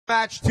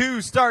Match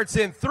 2 starts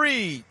in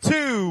 3,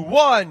 2,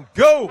 1,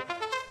 go!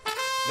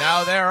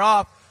 Now they're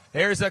off.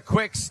 Here's a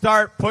quick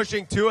start,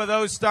 pushing two of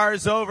those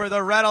stars over.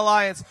 The Red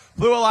Alliance,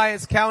 Blue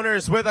Alliance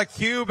counters with a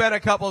cube and a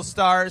couple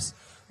stars.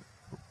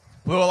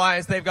 Blue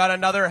Alliance, they've got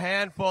another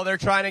handful. They're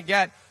trying to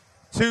get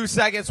 2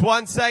 seconds,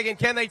 1 second.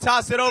 Can they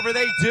toss it over?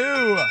 They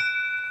do.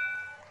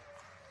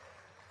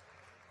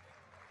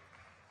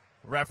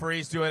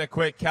 Referees doing a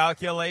quick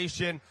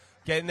calculation,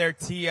 getting their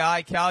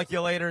TI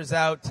calculators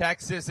out.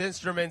 Texas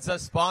Instruments, a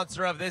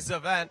sponsor of this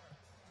event.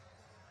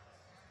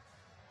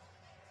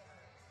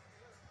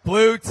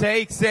 Blue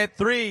takes it.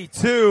 3,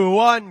 2,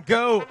 1,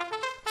 go.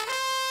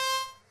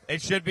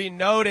 It should be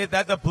noted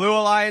that the Blue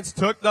Alliance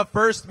took the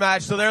first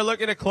match, so they're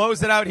looking to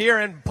close it out here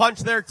and punch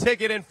their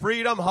ticket in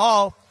Freedom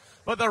Hall.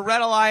 But the Red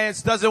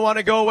Alliance doesn't want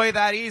to go away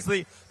that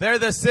easily. They're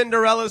the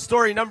Cinderella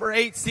story, number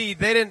 8 seed.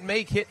 They didn't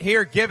make it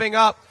here, giving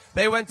up.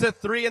 They went to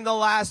 3 in the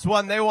last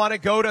one. They want to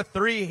go to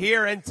 3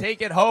 here and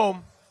take it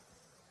home.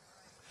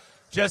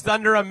 Just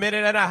under a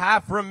minute and a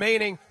half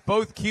remaining.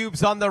 Both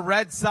cubes on the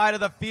red side of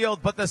the field,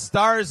 but the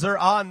stars are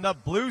on the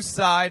blue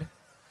side.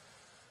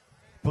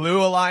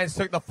 Blue Alliance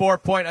took the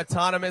 4-point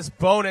autonomous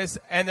bonus,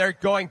 and they're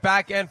going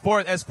back and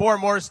forth as 4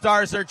 more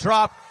stars are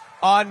dropped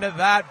onto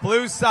that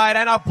blue side.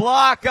 And a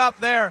block up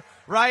there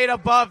right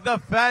above the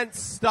fence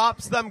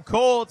stops them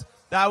cold.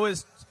 That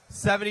was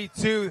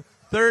 72-32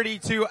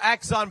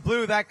 X on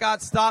blue. That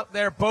got stopped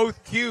there.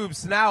 Both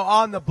cubes now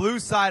on the blue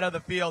side of the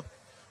field.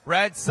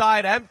 Red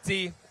side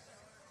empty.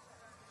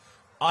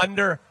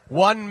 Under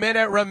 1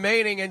 minute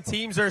remaining, and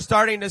teams are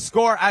starting to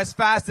score as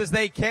fast as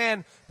they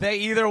can. They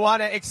either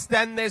want to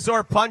extend this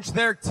or punch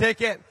their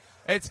ticket.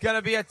 It's going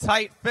to be a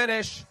tight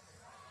finish.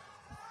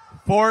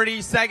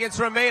 40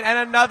 seconds remain, and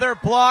another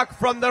block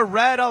from the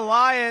Red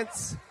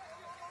Alliance.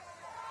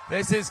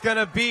 This is going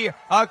to be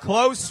a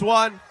close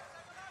one.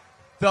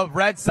 The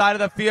red side of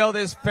the field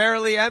is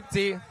fairly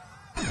empty.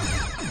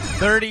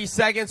 30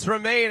 seconds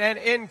remain, and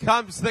in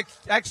comes the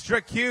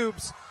extra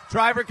cubes.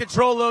 Driver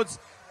control loads.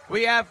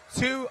 We have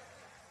 2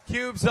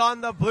 cubes on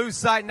the blue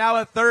side, now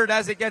a third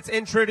as it gets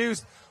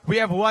introduced. We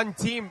have 1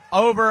 team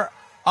over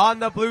on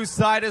the blue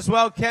side as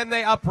well. Can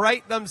they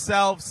upright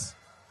themselves?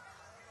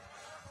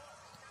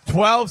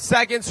 12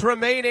 seconds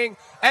remaining,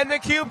 and the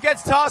cube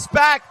gets tossed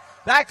back.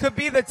 That could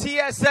be the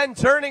TSN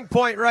turning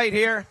point right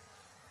here.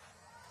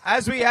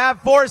 As we have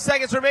 4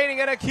 seconds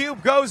remaining, and a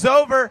cube goes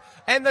over,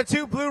 and the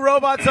 2 blue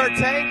robots are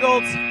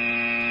tangled.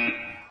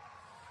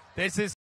 This is